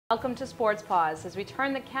Welcome to Sports Paws. As we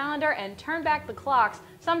turn the calendar and turn back the clocks,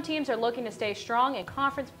 some teams are looking to stay strong in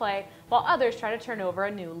conference play, while others try to turn over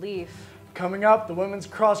a new leaf. Coming up, the women's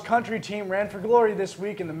cross-country team ran for glory this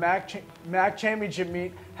week in the MAAC Championship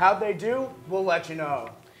meet. How'd they do? We'll let you know.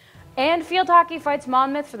 And field hockey fights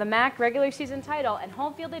Monmouth for the MAAC regular season title and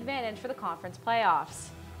home field advantage for the conference playoffs.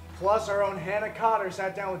 Plus, our own Hannah Cotter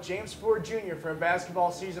sat down with James Ford Jr. for a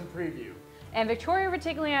basketball season preview. And Victoria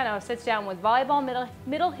Retigliano sits down with volleyball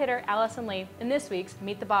middle hitter Allison Lee in this week's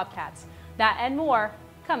Meet the Bobcats. That and more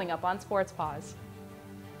coming up on Sports Paws.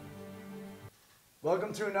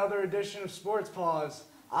 Welcome to another edition of Sports Paws.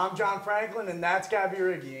 I'm John Franklin, and that's Gabbi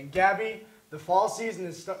Riggi. And Gabbi, the fall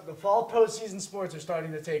postseason sports are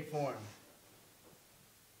starting to take form.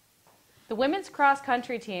 The women's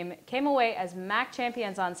cross-country team came away as MAAC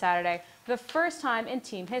champions on Saturday for the first time in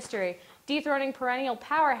team history, dethroning perennial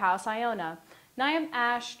powerhouse Iona. Niamh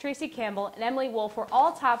Ash, Tracy Campbell, and Emily Wolf were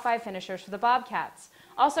all top 5 finishers for the Bobcats.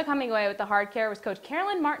 Also coming away with the hard care was Coach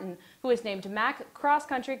Carolyn Martin, who was named MAAC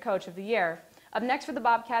Cross-Country Coach of the Year. Up next for the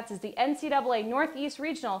Bobcats is the NCAA Northeast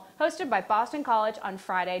Regional, hosted by Boston College on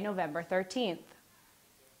Friday, November 13th.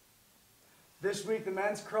 This week, the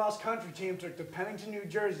men's cross-country team took to Pennington, New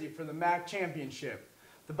Jersey for the MAAC Championship.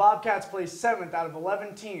 The Bobcats placed 7th out of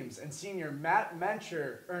 11 teams, and senior Matt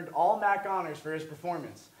Mencher earned all MAAC honors for his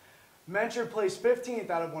performance. Mencher placed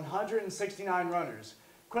 15th out of 169 runners.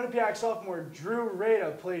 Quinnipiac sophomore Drew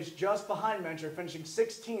Rada placed just behind Mencher, finishing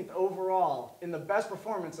 16th overall in the best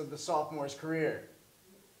performance of the sophomore's career.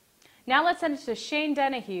 Now let's send it to Shane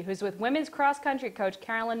Dennehy, who's with women's cross-country coach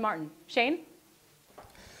Carolyn Martin. Shane?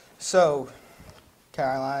 So,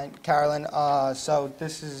 Carolyn, so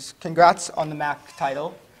this is congrats on the MAAC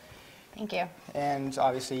title. Thank you. And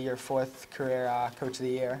obviously your 4th career Coach of the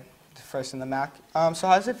Year, the first in the MAAC. So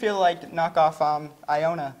how does it feel like knock off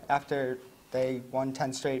Iona after they won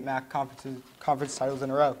 10 straight MAAC conference titles in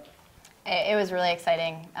a row? It was really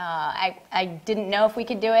exciting. I didn't know if we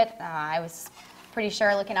could do it. I was pretty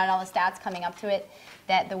sure, looking at all the stats coming up to it,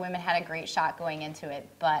 that the women had a great shot going into it.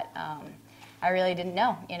 But I really didn't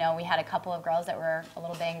know. You know, we had a couple of girls that were a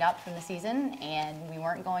little banged up from the season, and we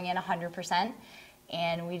weren't going in 100%.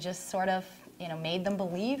 And we just sort of, made them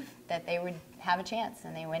believe that they would have a chance.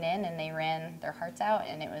 And they went in and they ran their hearts out,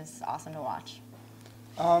 and it was awesome to watch.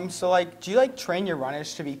 So, do you, train your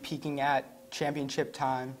runners to be peaking at championship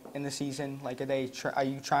time in the season? Are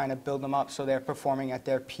you trying to build them up so they're performing at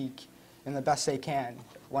their peak and the best they can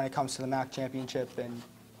when it comes to the MAAC championship and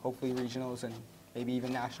hopefully regionals and maybe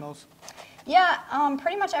even nationals? Yeah,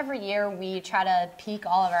 pretty much every year we try to peak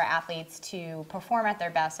all of our athletes to perform at their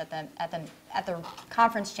best at the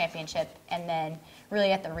conference championship, and then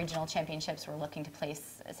really at the regional championships we're looking to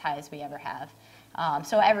place as high as we ever have.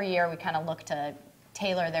 So every year we kind of look to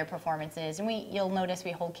tailor their performances, and you'll notice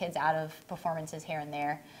we hold kids out of performances here and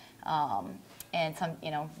there, and some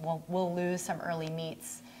we'll lose some early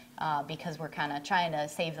meets because we're kind of trying to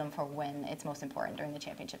save them for when it's most important during the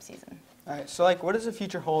championship season. All right, so what does the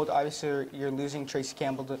future hold? Obviously, you're losing Tracy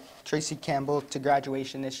Campbell to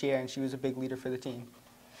graduation this year, and she was a big leader for the team.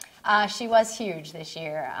 She was huge this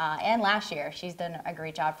year and last year. She's done a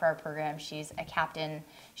great job for our program. She's a captain.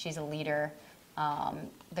 She's a leader.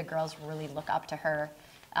 The girls really look up to her.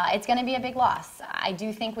 It's going to be a big loss. I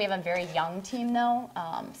do think we have a very young team, though,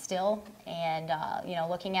 still. And,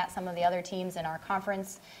 looking at some of the other teams in our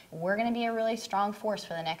conference, we're going to be a really strong force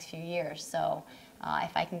for the next few years. So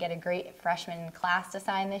if I can get a great freshman class to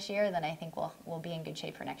sign this year, then I think we'll be in good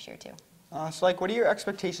shape for next year, too. So, what are your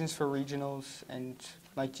expectations for regionals? And,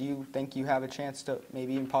 do you think you have a chance to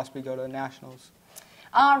maybe even possibly go to the nationals?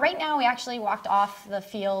 Right now, we actually walked off the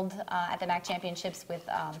field at the MAAC Championships with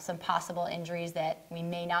some possible injuries that we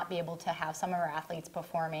may not be able to have some of our athletes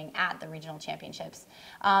performing at the regional championships.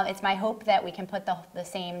 It's my hope that we can put the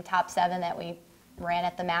same top 7 that we ran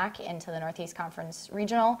at the MAAC into the Northeast Conference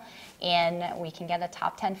Regional, and we can get a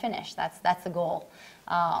top 10 finish. That's the goal.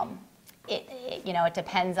 It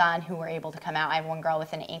depends on who we're able to come out. I have one girl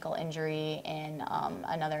with an ankle injury and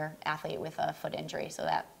another athlete with a foot injury, so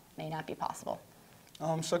that may not be possible.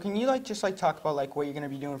 So can you just talk about what you're going to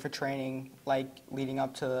be doing for training, leading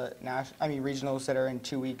up to the regionals that are in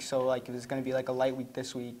 2 weeks? So if it's going to be a light week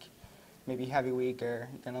this week, maybe heavy week, or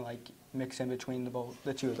you're going to mix in between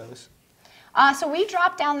the two of those? So we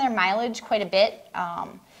dropped down their mileage quite a bit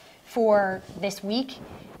for this week,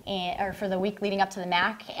 or for the week leading up to the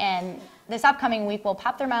MAAC, and this upcoming week we'll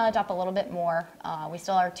pop their mileage up a little bit more. We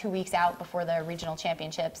still are 2 weeks out before the regional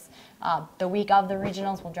championships. The week of the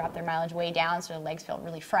regionals we'll drop their mileage way down so their legs feel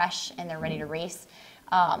really fresh and they're ready to race.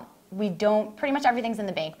 pretty much everything's in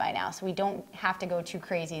the bank by now, so we don't have to go too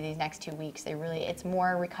crazy these next 2 weeks. It's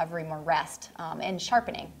more recovery, more rest, and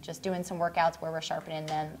sharpening, just doing some workouts where we're sharpening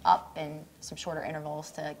them up and some shorter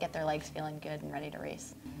intervals to get their legs feeling good and ready to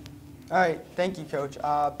race. All right, thank you, Coach.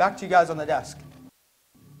 Back to you guys on the desk.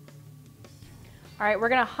 All right, we're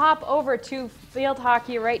going to hop over to field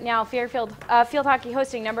hockey right now. Field hockey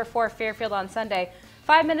hosting number 4 Fairfield on Sunday.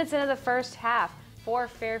 5 minutes into the first half for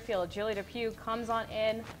Fairfield, Julie Depew comes on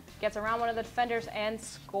in, gets around one of the defenders and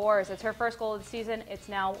scores. It's her first goal of the season. It's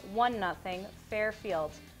now 1-0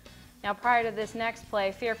 Fairfield. Now prior to this next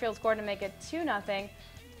play, Fairfield scored to make it 2-0.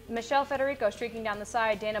 Michelle Federico streaking down the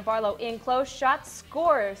side. Dana Barlow in close, shot,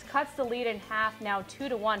 scores, cuts the lead in half, now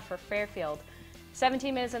 2-1 for Fairfield.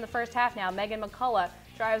 17 minutes in the first half now, Megan McCullough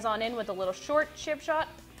drives on in with a little short chip shot,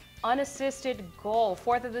 unassisted goal.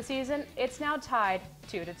 4th of the season, it's now tied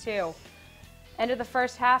 2-2. End of the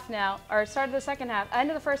first half now, or start of the second half, end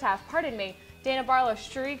of the first half, pardon me, Dana Barlow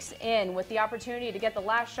streaks in with the opportunity to get the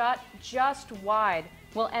last shot just wide.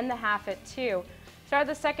 We'll end the half at 2. Start of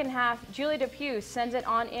the second half, Julie Depew sends it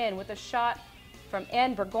on in with a shot from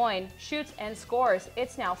Anne Burgoyne, shoots and scores.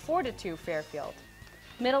 It's now 4-2 Fairfield.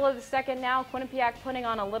 Middle of the second now, Quinnipiac putting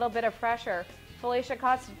on a little bit of pressure. Felicia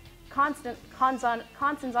Constanzano,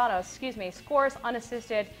 scores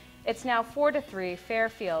unassisted. It's now 4-3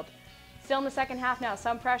 Fairfield. Still in the second half now,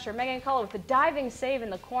 some pressure. Megan McCullough with a diving save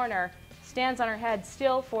in the corner, stands on her head,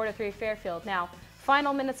 still 4-3 Fairfield. Now,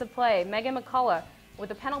 final minutes of play, Megan McCullough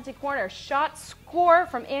with a penalty corner, shot, score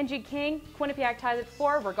from Angie King. Quinnipiac ties it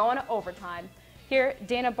 4, we're going to overtime. Here,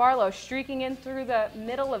 Dana Barlow streaking in through the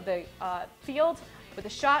middle of the field with a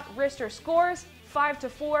shot, wrister scores,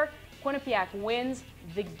 5-4. Quinnipiac wins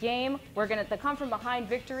the game. The come from behind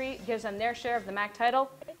victory gives them their share of the MAAC title.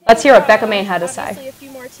 Let's hear what Becca Main had to say. Obviously, a few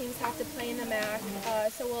more teams have to play in the MAAC,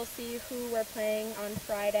 so we'll see who we're playing on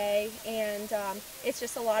Friday. And it's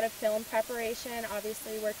just a lot of film preparation.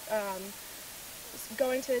 Obviously, we're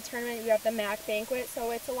going to the tournament. We have the MAAC banquet,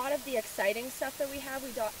 so it's a lot of the exciting stuff that we have. We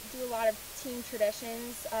do a lot of team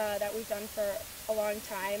traditions that we've done for a long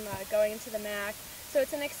time going into the MAAC. So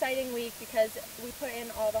it's an exciting week because we put in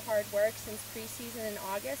all the hard work since preseason in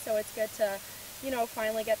August, so it's good to,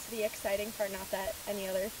 finally get to the exciting part. Not that any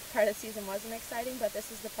other part of the season wasn't exciting, but this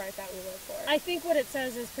is the part that we live for. I think what it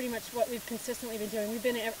says is pretty much what we've consistently been doing. We've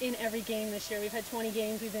been in every game this year. We've had 20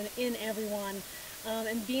 games. We've been in every one.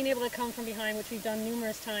 And being able to come from behind, which we've done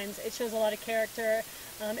numerous times, it shows a lot of character.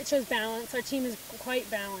 It shows balance. Our team is quite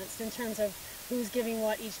balanced in terms of who's giving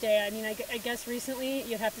what each day. I mean, I guess recently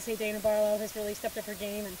you'd have to say Dana Barlow has really stepped up her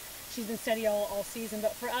game, and she's been steady all season.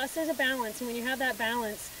 But for us, there's a balance, and when you have that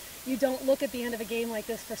balance, you don't look at the end of a game like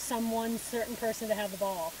this for one certain person to have the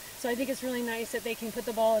ball. So I think it's really nice that they can put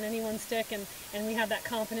the ball in anyone's stick, and we have that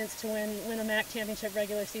confidence to win a MAAC championship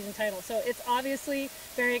regular season title. So it's obviously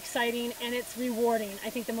very exciting, and it's rewarding. I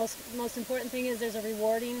think the most important thing is there's a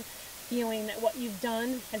rewarding feeling that what you've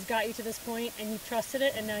done has got you to this point, and you've trusted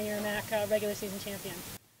it, and now you're a MAAC regular season champion.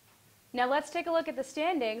 Now let's take a look at the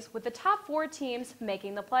standings with the top 4 teams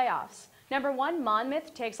making the playoffs. Number 1,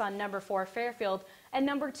 Monmouth takes on number 4, Fairfield, and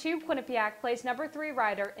number 2, Quinnipiac plays number 3,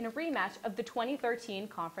 Ryder in a rematch of the 2013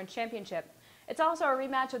 Conference Championship. It's also a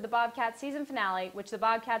rematch of the Bobcats season finale, which the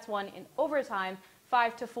Bobcats won in overtime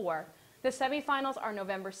 5-4. The semifinals are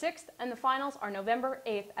November 6th, and the finals are November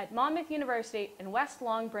 8th at Monmouth University in West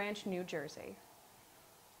Long Branch, New Jersey.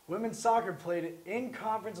 Women's soccer played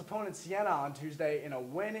in-conference opponent Siena on Tuesday in a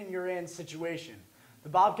win-and-you're-in situation. The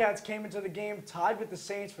Bobcats came into the game tied with the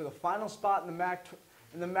Saints for the final spot in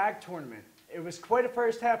the MAAC tournament. It was quite a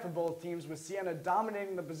first half for both teams, with Siena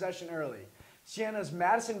dominating the possession early. Siena's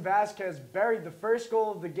Madison Vasquez buried the first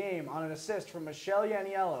goal of the game on an assist from Michelle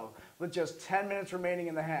Yaniello with just 10 minutes remaining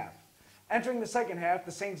in the half. Entering the second half,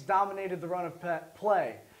 the Saints dominated the run of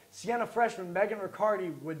play. Siena freshman Megan Riccardi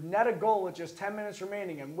would net a goal with just 10 minutes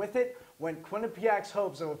remaining, and with it went Quinnipiac's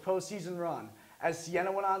hopes of a postseason run, as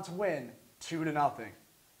Siena went on to win 2-0.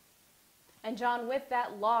 And John, with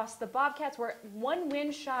that loss, the Bobcats were 1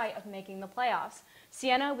 win shy of making the playoffs.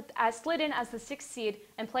 Siena slid in as the 6th seed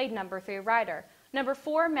and played number 3, Ryder. Number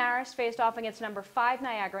 4, Marist faced off against number 5,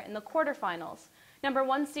 Niagara in the quarterfinals. Number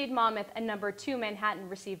 1 seed Monmouth and number 2, Manhattan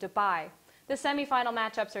received a bye. The semifinal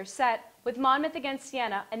matchups are set, with Monmouth against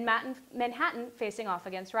Siena and Manhattan facing off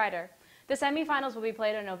against Ryder. The semifinals will be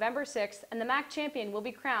played on November 6th, and the MAAC champion will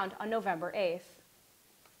be crowned on November 8th.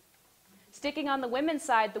 Sticking on the women's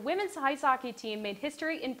side, the women's ice hockey team made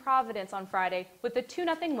history in Providence on Friday with a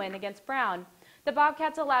 2-0 win against Brown. The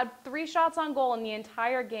Bobcats allowed 3 shots on goal in the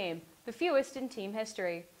entire game, the fewest in team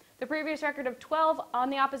history. The previous record of 12 on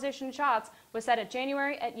the opposition shots was set at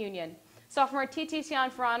January at Union. Sophomore Titi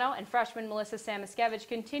Cianfrano and freshman Melissa Samiskevich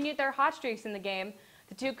continued their hot streaks in the game.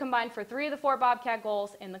 The two combined for 3 of the 4 Bobcat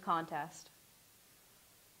goals in the contest.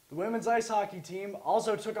 The women's ice hockey team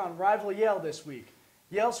also took on rival Yale this week.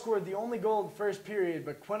 Yale scored the only goal of the first period,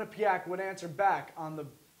 but Quinnipiac would answer back on the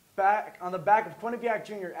back of Quinnipiac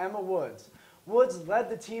junior Emma Woods. Woods led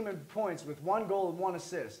the team in points with 1 goal and 1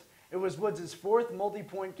 assist. It was Woods' 4th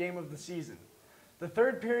multi-point game of the season. The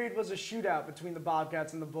third period was a shootout between the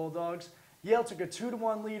Bobcats and the Bulldogs. Yale took a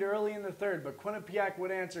 2-1 lead early in the third, but Quinnipiac would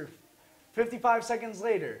answer 55 seconds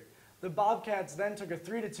later. The Bobcats then took a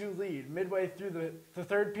 3-2 lead midway through the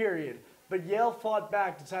third period, but Yale fought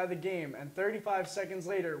back to tie the game and 35 seconds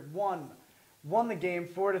later won the game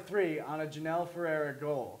 4-3 on a Janelle Ferreira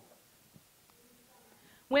goal.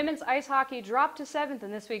 Women's ice hockey dropped to 7th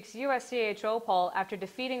in this week's USCHO poll after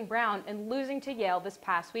defeating Brown and losing to Yale this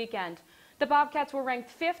past weekend. The Bobcats were ranked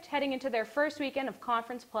 5th heading into their first weekend of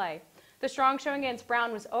conference play. The strong showing against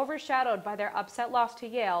Brown was overshadowed by their upset loss to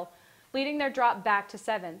Yale, leading their drop back to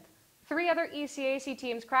 7th. 3 other ECAC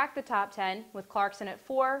teams cracked the top 10, with Clarkson at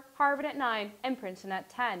 4, Harvard at 9, and Princeton at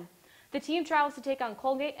 10. The team travels to take on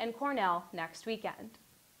Colgate and Cornell next weekend.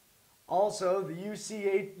 Also, the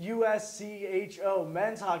USCHO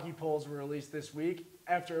men's hockey polls were released this week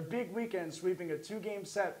after a big weekend sweeping a 2-game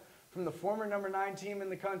set from the former number 9 team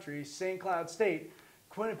in the country, St. Cloud State.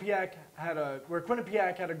 Quinnipiac had a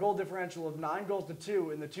goal differential of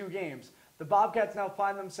 9-2 in the 2 games. The Bobcats now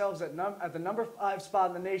find themselves at the number 5 spot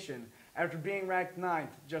in the nation after being ranked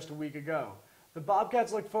 9th just a week ago. The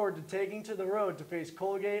Bobcats look forward to taking to the road to face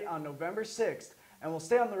Colgate on November 6th and will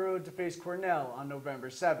stay on the road to face Cornell on November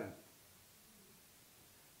 7th.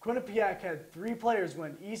 Quinnipiac had 3 players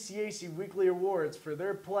win ECAC weekly awards for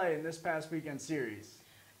their play in this past weekend series.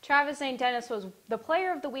 Travis St. Dennis was the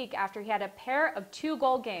player of the week after he had a pair of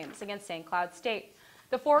 2-goal games against St. Cloud State.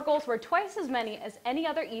 The 4 goals were twice as many as any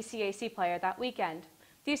other ECAC player that weekend.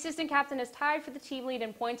 The assistant captain is tied for the team lead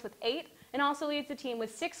in points with 8 and also leads the team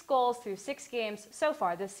with 6 goals through 6 games so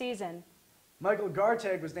far this season. Michael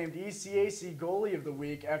Gartag was named ECAC Goalie of the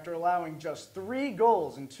Week after allowing just 3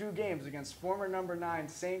 goals in 2 games against former number 9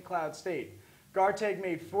 St. Cloud State. Gartag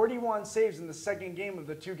made 41 saves in the second game of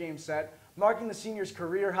the 2-game set, marking the senior's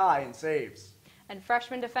career high in saves. And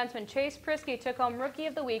freshman defenseman Chase Prisky took home Rookie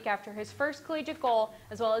of the Week after his first collegiate goal,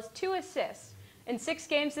 as well as 2 assists. In 6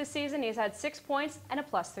 games this season, he's had 6 points and a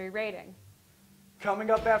 +3 rating. Coming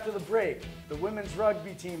up after the break, the women's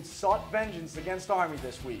rugby team sought vengeance against Army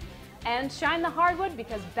this week. And shine the hardwood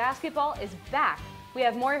because basketball is back. We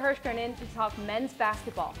have Maury Hirschgren in to talk men's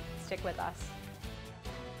basketball. Stick with us.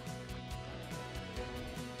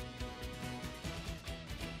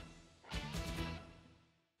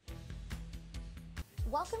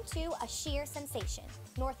 Welcome to A Sheer Sensation,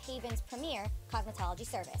 North Haven's premier cosmetology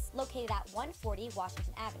service, located at 140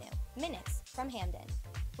 Washington Avenue, minutes from Hamden.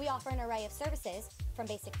 We offer an array of services, from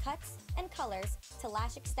basic cuts and colors to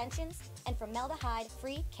lash extensions and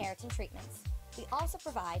formaldehyde-free keratin treatments. We also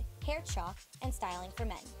provide hair chalk and styling for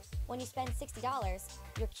men. When you spend $60,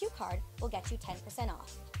 your Q card will get you 10%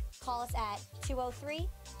 off. Call us at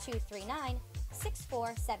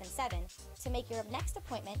 203-239-6477 to make your next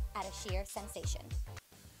appointment at A Sheer Sensation.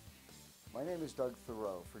 My name is Doug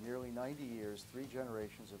Thoreau. For nearly 90 years, 3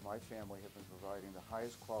 generations of my family have been providing the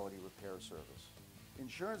highest quality repair service.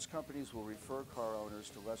 Insurance companies will refer car owners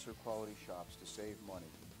to lesser quality shops to save money.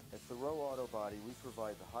 At Thoreau Auto Body, we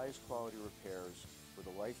provide the highest quality repairs with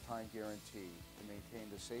a lifetime guarantee to maintain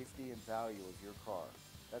the safety and value of your car.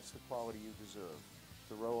 That's the quality you deserve.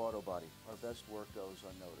 Thoreau Auto Body, our best work goes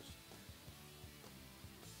unnoticed.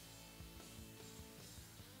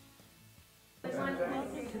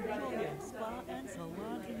 Welcome to Joya Spa and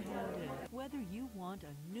Salon in Hamden. Whether you want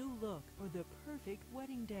a new look or the perfect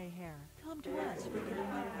wedding day hair, come to us for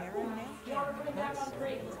intimate hair and nail care. Cuts,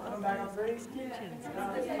 upgrades, extensions,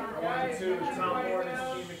 panties and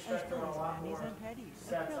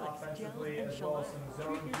petties, acrylics, gels, and shellac.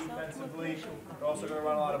 Treat yourself to a facial. We're also going to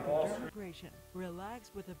run a lot of ball Celebration.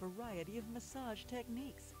 Relax with a variety of massage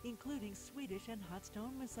techniques, including Swedish and hot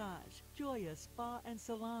stone massage. Joya Spa and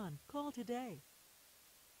Salon. Call today.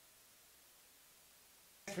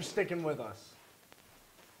 Thanks for sticking with us.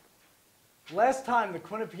 Last time the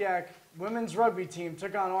Quinnipiac women's rugby team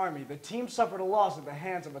took on Army, the team suffered a loss at the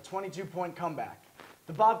hands of a 22-point comeback.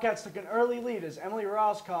 The Bobcats took an early lead as Emily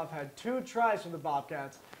Roskopf had 2 tries for the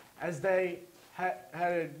Bobcats as they had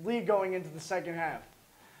a lead going into the second half.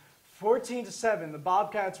 14-7, the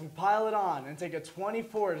Bobcats would pile it on and take a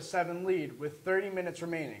 24-7 lead with 30 minutes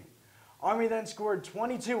remaining. Army then scored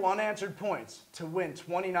 22 unanswered points to win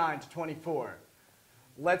 29-24.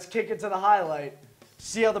 Let's kick it to the highlight.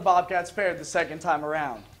 See how the Bobcats fared the second time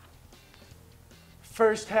around.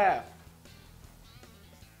 First half.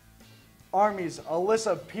 Army's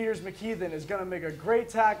Alyssa Peters-McKeithen is going to make a great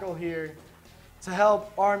tackle here to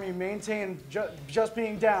help Army maintain just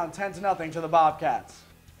being down 10-0 to the Bobcats.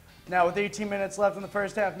 Now with 18 minutes left in the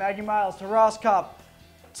first half, Maggie Miles to Rosskopf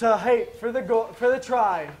to Haight for the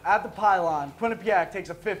try at the pylon. Quinnipiac takes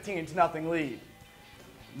a 15-0 lead.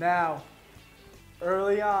 Now,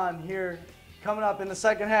 early on here, coming up in the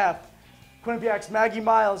second half, Quinnipiac's Maggie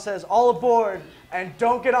Miles says, "All aboard and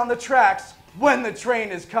don't get on the tracks when the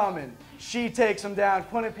train is coming." She takes them down.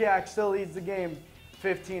 Quinnipiac still leads the game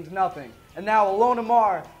 15-0. And now Alona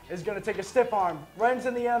Marr is going to take a stiff arm right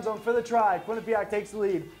into the end zone for the try. Quinnipiac takes the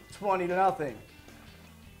lead 20-0.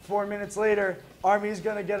 4 minutes later, Army's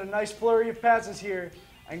going to get a nice flurry of passes here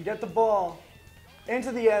and get the ball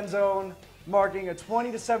into the end zone, marking a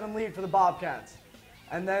 20-7 lead for the Bobcats.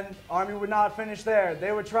 And then Army would not finish there.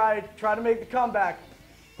 They would try to make the comeback,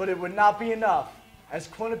 but it would not be enough as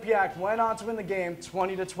Quinnipiac went on to win the game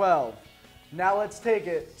 20-12. Now let's take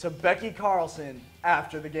it to Becky Carlson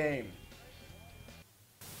after the game.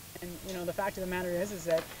 And you know, the fact of the matter is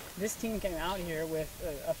that this team came out here with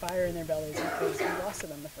a fire in their bellies because we lost to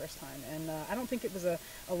them the first time. And I don't think it was a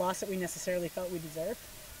loss that we necessarily felt we deserved.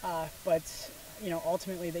 But you know,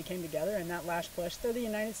 ultimately they came together, and that last push, they're the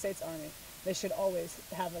United States Army. They should always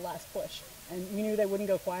have the last push. And we knew they wouldn't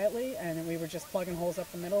go quietly, and we were just plugging holes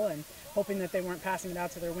up the middle and hoping that they weren't passing it out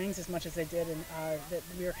to their wings as much as they did, and that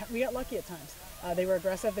we got lucky at times. They were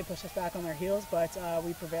aggressive, they pushed us back on their heels, but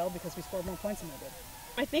we prevailed because we scored more points than they did.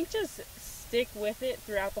 I think just stick with it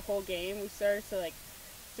throughout the whole game. We started to, like,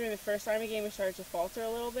 during the first Army game, we started to falter a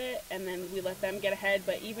little bit, and then we let them get ahead,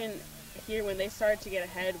 but even here when they started to get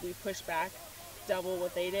ahead, we pushed back double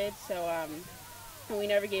what they did, so and we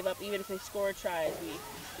never gave up. Even if they scored tries,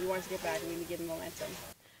 we wanted to get back and we need to give them momentum.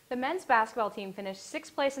 The men's basketball team finished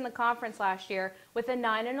 6th place in the conference last year with a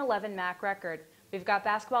 9-11 MAAC record. We've got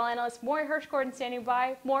basketball analyst Maury Hirschgordon standing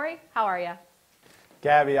by. Maury, how are you?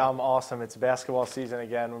 Gabby, I'm awesome. It's basketball season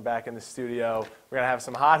again. We're back in the studio. We're going to have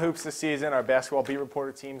some hot hoops this season. Our basketball beat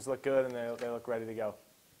reporter teams look good, and they look ready to go.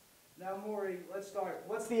 Now, Maury, let's start.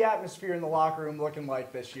 What's the atmosphere in the locker room looking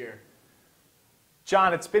like this year?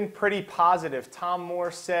 John, it's been pretty positive. Tom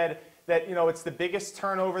Moore said that, you know, it's the biggest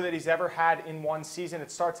turnover that he's ever had in one season.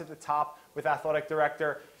 It starts at the top with athletic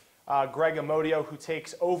director Greg Amodio, who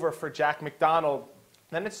takes over for Jack McDonald.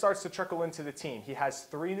 Then it starts to trickle into the team. He has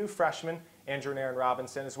 3 new freshmen, Andrew and Aaron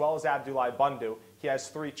Robinson, as well as Abdullah Bundu. He has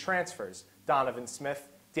 3 transfers, Donovan Smith,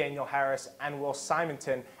 Daniel Harris, and Will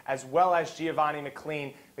Simonton, as well as Giovanni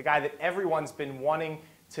McLean, the guy that everyone's been wanting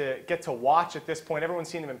to get to watch at this point. Everyone's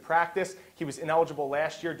seen him in practice. He was ineligible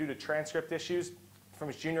last year due to transcript issues from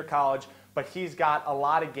his junior college, but he's got a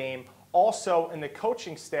lot of game. Also, in the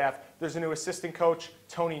coaching staff, there's a new assistant coach,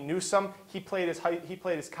 Tony Newsome. He played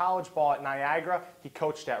his college ball at Niagara. He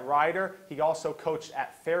coached at Rider. He also coached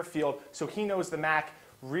at Fairfield, so he knows the MAAC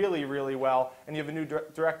really, really well. And you have a new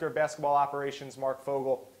director of basketball operations, Mark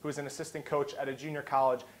Fogel, who is an assistant coach at a junior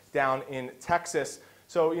college down in Texas.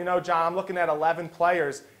 So, you know, John, I'm looking at 11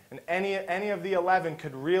 players, and any of the 11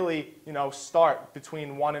 could really, you know, start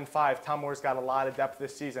between 1 and 5. Tom Moore's got a lot of depth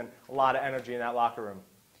this season, a lot of energy in that locker room.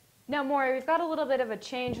 Now, Maury, we've got a little bit of a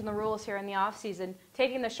change in the rules here in the offseason,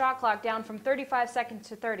 taking the shot clock down from 35 seconds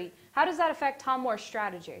to 30. How does that affect Tom Moore's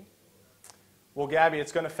strategy? Well, Gabby,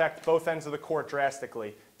 it's going to affect both ends of the court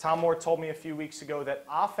drastically. Tom Moore told me a few weeks ago that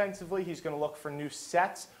offensively he's going to look for new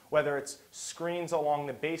sets, whether it's screens along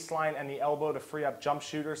the baseline and the elbow to free up jump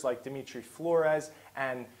shooters like Dimitri Flores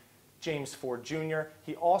and James Ford Jr.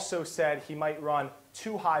 He also said he might run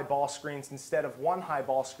 2 high ball screens instead of 1 high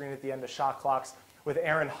ball screen at the end of shot clocks, with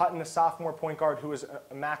Aaron Hutton, a sophomore point guard who is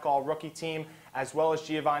a MAAC all-rookie team, as well as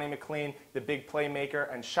Giovanni McLean, the big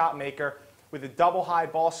playmaker and shot maker. With a double high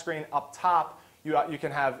ball screen up top, you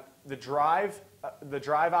can have the drive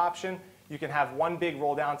option. You can have 1 big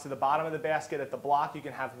roll down to the bottom of the basket at the block. You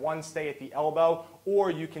can have 1 stay at the elbow,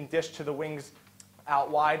 or you can dish to the wings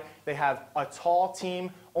out wide. They have a tall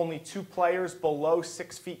team, only 2 players below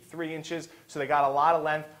 6 feet 3 inches, so they got a lot of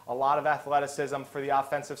length, a lot of athleticism for the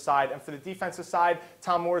offensive side. And for the defensive side,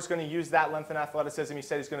 Tom Moore is going to use that length and athleticism. He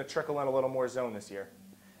said he's going to trickle in a little more zone this year.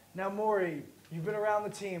 Now, Maury, you've been around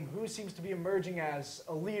the team. Who seems to be emerging as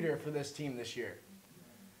a leader for this team this year?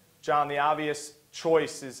 John, the obvious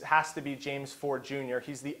choice has to be James Ford Jr.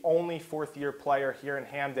 He's the only fourth-year player here in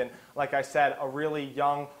Hamden. Like I said, a really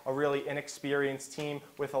young, a really inexperienced team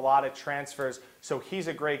with a lot of transfers. So he's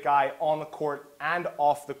a great guy on the court and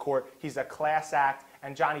off the court. He's a class act,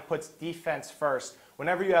 and Johnny puts defense first.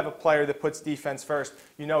 Whenever you have a player that puts defense first,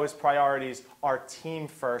 you know his priorities are team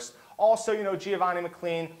first. Also, you know, Giovanni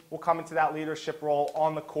McLean will come into that leadership role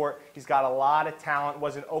on the court. He's got a lot of talent,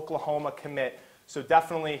 was an Oklahoma commit. So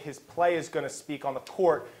definitely his play is going to speak on the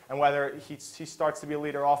court, and whether he starts to be a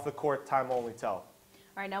leader off the court, time will only tell. All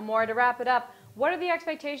right, now more to wrap it up. What are the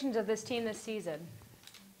expectations of this team this season?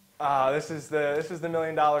 This is the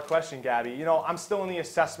million-dollar question, Gabby. You know, I'm still in the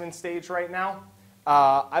assessment stage right now.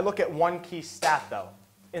 I look at one key stat, though.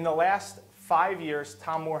 In the last 5 years,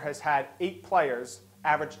 Tom Moore has had 8 players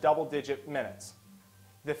average double-digit minutes.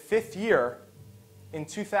 The 5th year, in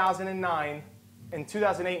 2008 and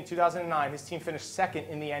 2009, his team finished second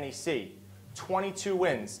in the NEC. 22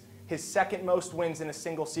 wins, his second most wins in a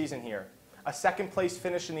single season here. A second-place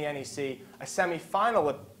finish in the NEC, a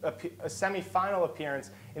semifinal appearance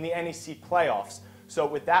in the NEC Playoffs. So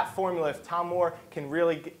with that formula, if Tom Moore can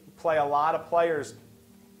really play a lot of players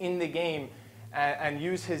in the game and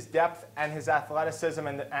use his depth and his athleticism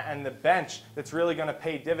and the bench that's really going to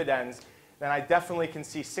pay dividends, then I definitely can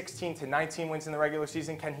see 16 to 19 wins in the regular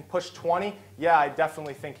season. Can he push 20? Yeah, I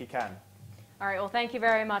definitely think he can. All right, well, thank you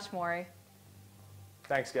very much, Maury.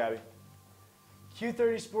 Thanks, Gabby.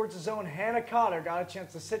 Q30 Sports' own Hannah Cotter got a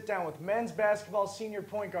chance to sit down with men's basketball senior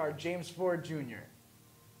point guard James Ford Jr.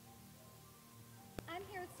 I'm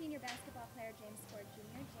here with senior basketball player James Ford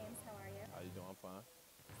Jr. James, how are you? How you doing? I'm fine.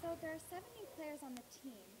 So there are 7 new players on the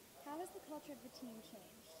team. How has the culture of the team changed?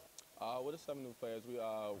 With the 7 new players,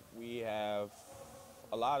 we have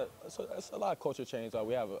a lot of culture change.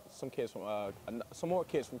 We have some more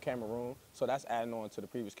kids from Cameroon, so that's adding on to the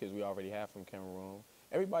previous kids we already have from Cameroon.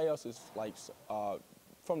 Everybody else is like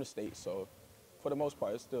from the States, so for the most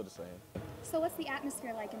part, it's still the same. So what's the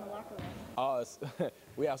atmosphere like in the locker room?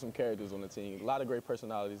 We have some characters on the team. A lot of great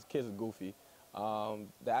personalities. Kids are goofy.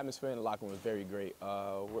 The atmosphere in the locker room is very great.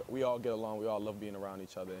 We all get along. We all love being around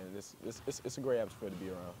each other, and it's a great atmosphere to be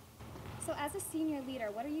around. So as a senior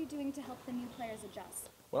leader, what are you doing to help the new players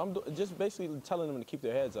adjust? Well, I'm just basically telling them to keep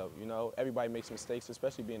their heads up. You know, everybody makes mistakes,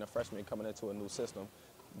 especially being a freshman coming into a new system,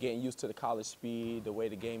 getting used to the college speed, the way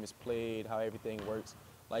the game is played, how everything works.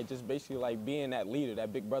 Like just basically like being that leader,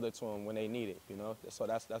 that big brother to them when they need it. You know, so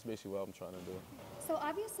that's basically what I'm trying to do. So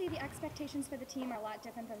obviously the expectations for the team are a lot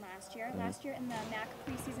different than last year. Last year in the MAAC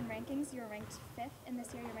preseason rankings, you were ranked 5th, and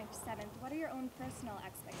this year you're ranked 7th. What are your own personal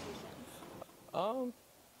expectations?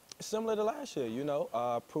 Similar to last year, you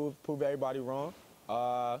know, prove everybody wrong.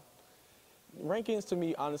 Rankings to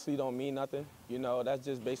me honestly don't mean nothing. You know, that's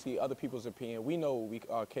just basically other people's opinion. We know what we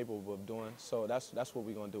are capable of doing, so that's what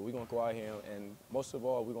we're gonna do. We're gonna go out here and most of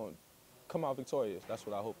all, we're gonna come out victorious. That's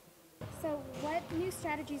what I hope. So what new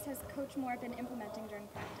strategies has Coach Moore been implementing during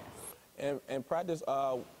practice? In practice,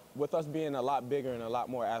 with us being a lot bigger and a lot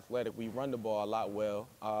more athletic, we run the ball a lot well,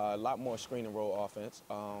 a lot more screen and roll offense.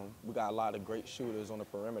 We got a lot of great shooters on the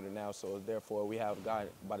perimeter now, so therefore we have a guy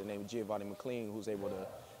by the name of Giovanni McLean who's able to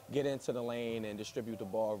get into the lane and distribute the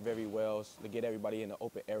ball very well to get everybody in the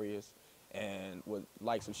open areas. And with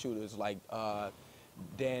likes of shooters like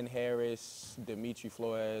Dan Harris, Dimitri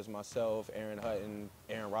Flores, myself, Aaron Hutton,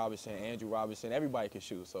 Aaron Robinson, Andrew Robinson, everybody can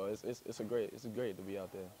shoot. So it's great to be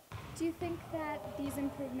out there. Do you think that these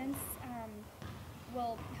improvements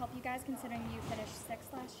will help you guys, considering you finished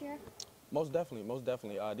 6th last year? Most definitely, most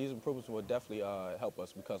definitely. These improvements will definitely help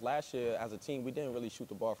us because last year as a team we didn't really shoot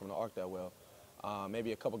the ball from the arc that well.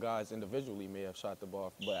 Maybe a couple guys individually may have shot the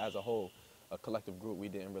ball, but as a whole, a collective group, we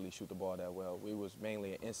didn't really shoot the ball that well. We was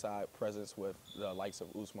mainly an inside presence with the likes of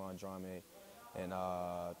Usman Drame and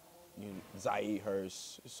Zaid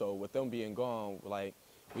Hurst. So with them being gone, like,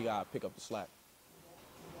 we got to pick up the slack.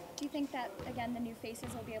 Do you think that, again, the new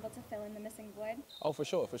faces will be able to fill in the missing void? Oh, for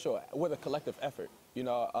sure, for sure. With a collective effort. You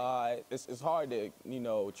know, it's hard to, you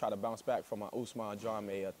know, try to bounce back from Usman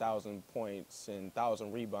Drame, 1,000 points and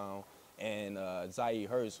 1,000 rebounds, and Zaid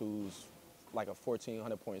Hurst, who's like a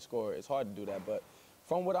 1,400-point scorer. It's hard to do that, but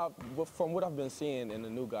from what I've been seeing in the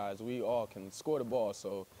new guys, we all can score the ball.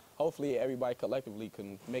 So hopefully everybody collectively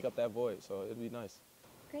can make up that void. So it'd be nice.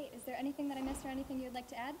 Great. Is there anything that I missed or anything you'd like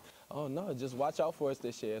to add? Oh no, just watch out for us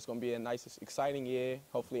this year. It's gonna be a nice, exciting year.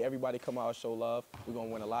 Hopefully everybody come out and show love. We're gonna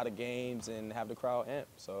win a lot of games and have the crowd amped.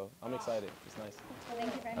 So I'm excited. It's nice. Well,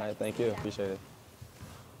 thank you very much. All right, thank you. Appreciate it.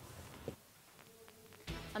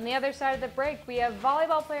 On the other side of the break, we have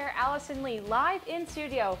volleyball player Allison Lee live in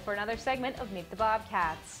studio for another segment of Meet the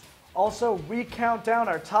Bobcats. Also, we count down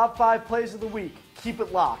our top 5 plays of the week. Keep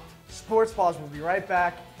it locked. Sports Paws will be right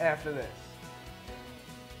back after this.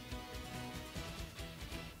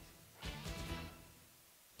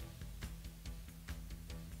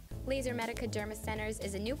 Laser Medica Derma Centers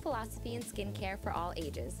is a new philosophy in skincare for all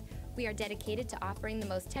ages. We are dedicated to offering the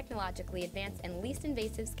most technologically advanced and least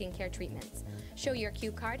invasive skincare treatments. Show your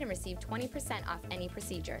Q card and receive 20% off any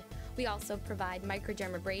procedure. We also provide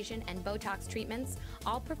microdermabrasion and Botox treatments,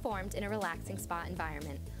 all performed in a relaxing spa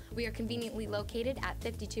environment. We are conveniently located at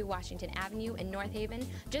 52 Washington Avenue in North Haven,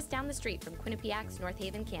 just down the street from Quinnipiac's North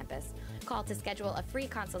Haven campus. Call to schedule a free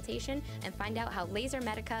consultation and find out how Laser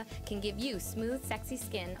Medica can give you smooth, sexy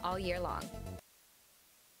skin all year long.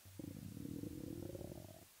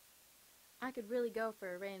 I could really go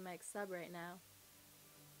for a Ray and Mike's sub right now.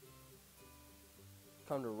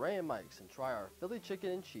 Come to Ray and Mike's and try our Philly chicken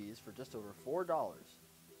and cheese for just over $4.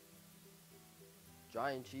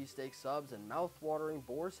 Giant cheesesteak subs and mouth-watering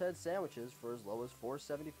boar's head sandwiches for as low as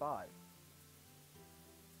 $4.75.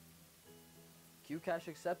 Q Cash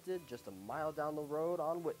accepted just a mile down the road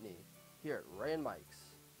on Whitney, here at Ray and Mike's.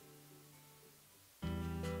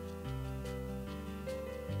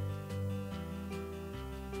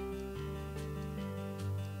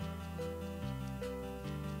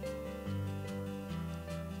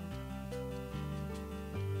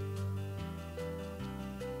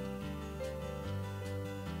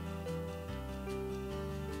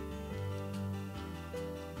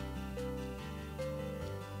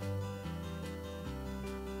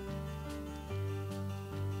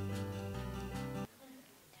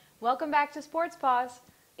 Welcome back to Sports Paws.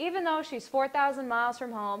 Even though she's 4,000 miles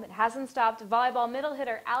from home, it hasn't stopped volleyball middle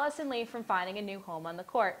hitter Allison Lee from finding a new home on the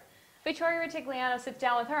court. Victoria Retigliano sits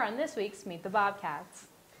down with her on this week's Meet the Bobcats.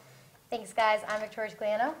 Thanks, guys. I'm Victoria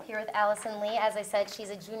Retigliano here with Allison Lee. As I said,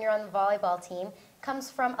 she's a junior on the volleyball team,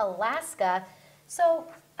 comes from Alaska. So,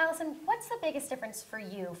 Allison, what's the biggest difference for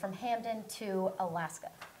you from Hamden to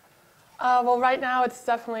Alaska? Well, right now it's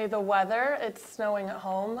definitely the weather. It's snowing at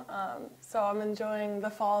home, so I'm enjoying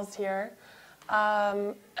the falls here.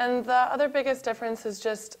 And the other biggest difference is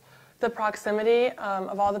just the proximity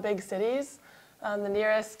of all the big cities. The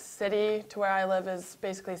nearest city to where I live is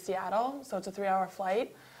basically Seattle, so it's a 3-hour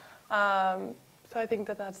flight. So I think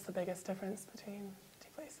that that's the biggest difference between the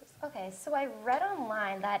two places. Okay, so I read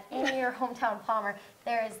online that in your hometown, Palmer,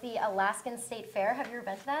 there is the Alaskan State Fair. Have you ever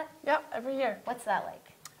been to that? Yep, every year. What's that like?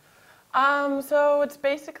 So it's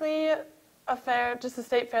basically a fair, just a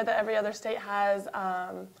state fair that every other state has.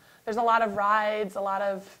 There's a lot of rides, a lot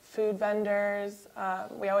of food vendors.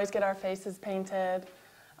 We always get our faces painted.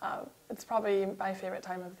 It's probably my favorite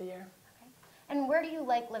time of the year. Okay. And where do you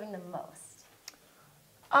like living the most?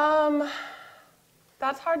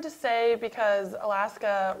 That's hard to say because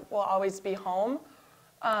Alaska will always be home.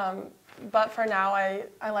 But for now,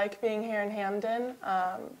 I like being here in Hamden.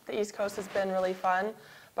 The East Coast has been really fun,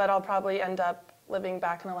 but I'll probably end up living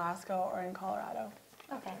back in Alaska or in Colorado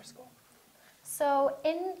after school. So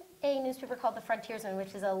in a newspaper called The Frontiersman,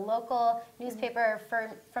 which is a local newspaper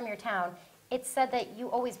from your town, it said that you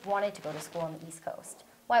always wanted to go to school on the East Coast.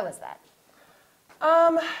 Why was that?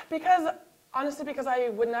 Honestly, because I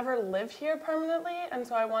would never live here permanently, and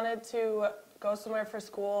so I wanted to go somewhere for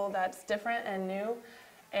school that's different and new,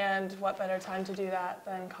 and what better time to do that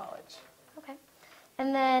than college. Okay.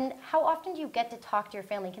 And then how often do you get to talk to your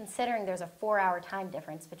family, considering there's a 4-hour time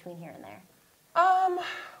difference between here and there?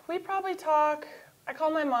 We probably talk, I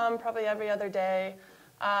call my mom probably every other day.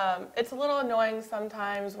 It's a little annoying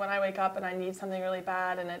sometimes when I wake up and I need something really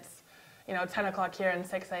bad and it's, 10 o'clock here and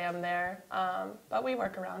 6 a.m. there, but we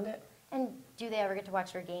work around it. And do they ever get to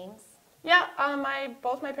watch your games? Yeah,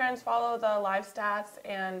 both my parents follow the live stats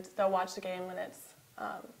and they'll watch the game when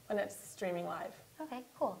it's streaming live. Okay,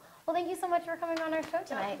 cool. Well, thank you so much for coming on our show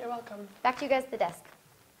tonight. Yeah, you're welcome. Back to you guys at the desk.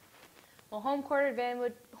 Well, home court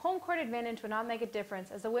advantage would not make a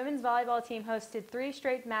difference as the women's volleyball team hosted 3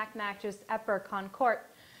 straight MAAC matches at Burcon Court.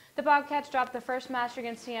 The Bobcats dropped the first match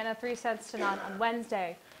against Siena 3-0 on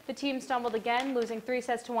Wednesday. The team stumbled again, losing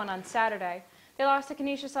 3-1 on Saturday. They lost to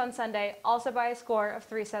Canisius on Sunday, also by a score of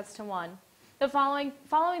 3-1.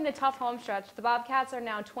 Following the tough home stretch, the Bobcats are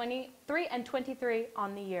now 23-23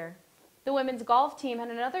 on the year. The women's golf team had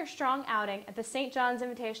another strong outing at the St. John's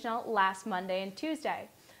Invitational last Monday and Tuesday.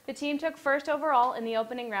 The team took first overall in the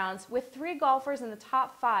opening rounds with 3 golfers in the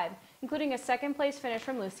top 5, including a second-place finish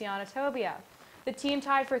from Luciana Tobia. The team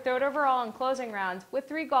tied for third overall in closing rounds with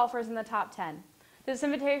 3 golfers in the top 10. This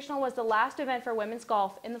Invitational was the last event for women's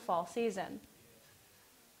golf in the fall season.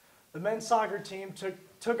 The men's soccer team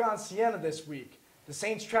took on Siena this week. The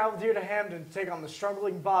Saints traveled here to Hamden to take on the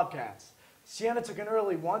struggling Bobcats. Siena took an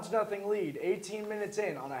early 1-0 lead 18 minutes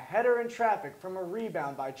in on a header in traffic from a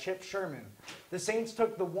rebound by Chip Sherman. The Saints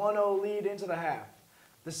took the 1-0 lead into the half.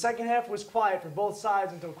 The second half was quiet for both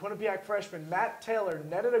sides until Quinnipiac freshman Matt Taylor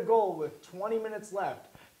netted a goal with 20 minutes left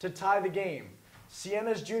to tie the game.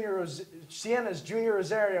 Siena's junior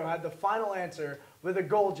Rosario had the final answer with a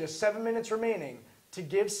goal just 7 minutes remaining to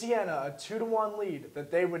give Siena a 2-1 lead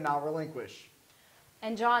that they would not relinquish.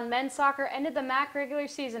 And John, men's soccer ended the MAAC regular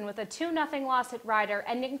season with a 2-0 loss at Ryder,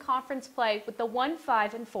 ending conference play with the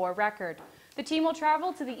 1-5-4 record. The team will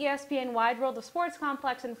travel to the ESPN Wide World of Sports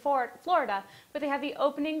Complex in Florida, where they have the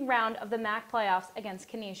opening round of the MAAC Playoffs against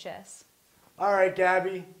Canisius. All right,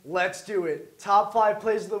 Gabby, let's do it. Top 5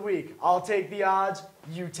 plays of the week. I'll take the odds,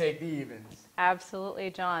 you take the evens. Absolutely,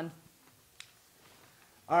 John.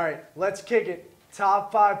 All right, let's kick it.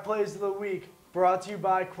 Top 5 plays of the week, brought to you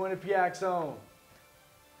by Quinnipiac's own.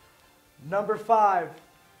 Number 5,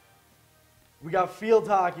 we got field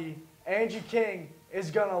hockey. Angie King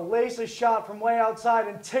is going to lace a shot from way outside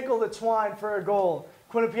and tickle the twine for a goal.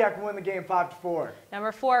 Quinnipiac will win the game 5-4.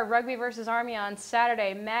 Number 4, rugby versus Army on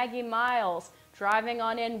Saturday. Maggie Miles driving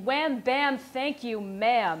on in. Wham, bam, thank you,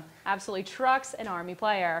 ma'am. Absolutely trucks an Army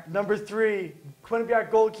player. Number 3,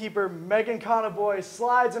 Quinnipiac goalkeeper Megan Conaboy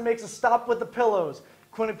slides and makes a stop with the pillows.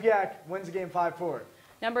 Quinnipiac wins the game 5-4.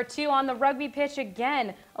 Number 2, on the rugby pitch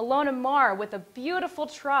again, Alona Marr with a beautiful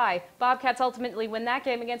try. Bobcats ultimately win that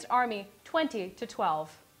game against Army 20-12.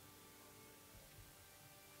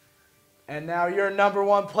 And now your number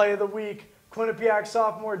 1 play of the week. Quinnipiac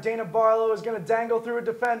sophomore Dana Barlow is going to dangle through a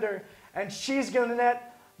defender, and she's going to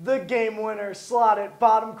net the game winner, slot it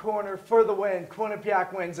bottom corner for the win.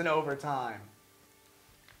 Quinnipiac wins in overtime.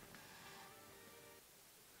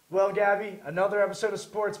 Well, Gabby, another episode of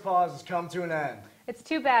Sports Paws has come to an end. It's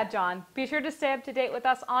too bad, John. Be sure to stay up to date with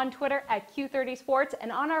us on Twitter at Q30 Sports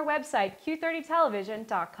and on our website,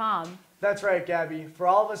 q30television.com. That's right, Gabby. For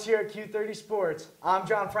all of us here at Q30 Sports, I'm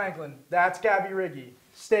John Franklin. That's Gabbi Riggi.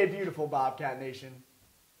 Stay beautiful, Bobcat Nation.